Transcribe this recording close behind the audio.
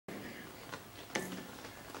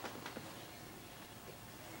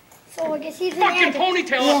Oh, I guess he's fucking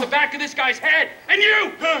ponytail off the back of this guy's head. And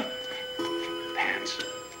you! Hands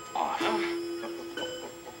off.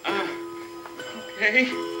 Okay.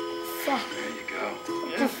 Fuck. There you go.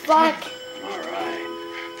 What the fuck? All right.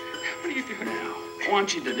 What do you do now? I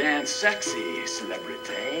want you to dance sexy,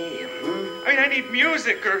 celebrity. I mean, I need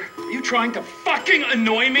music, or... Are you trying to fucking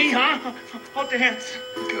annoy me, huh? I'll dance.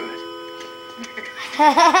 Good.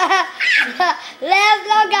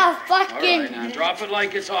 Lazlow got fucking... All right, now drop it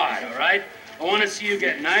like it's hot, all right? I want to see you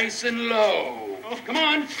get nice and low. Come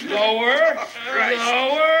on, lower,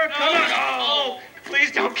 lower, come on. Oh,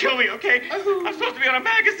 please don't kill me, okay? I'm supposed to be on a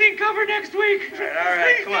magazine cover next week. All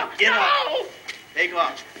right, come on, get up. Take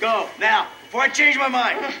off. Go, now, before I change my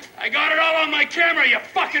mind. I got it all on my camera, you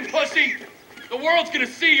fucking pussy. The world's gonna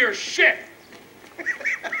see your shit.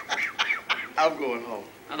 I'm going home.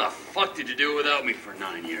 How the fuck did you do without me for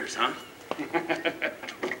 9 years, huh?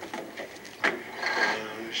 Oh,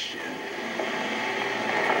 shit.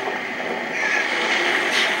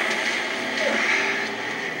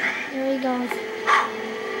 Here he goes.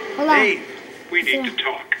 Hold on. Dave, We need to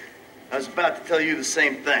talk. I was about to tell you the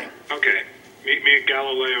same thing. Okay. Meet me at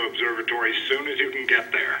Galileo Observatory as soon as you can get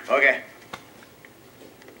there. Okay.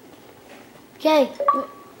 Okay.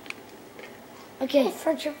 Okay.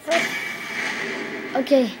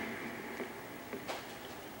 Okay.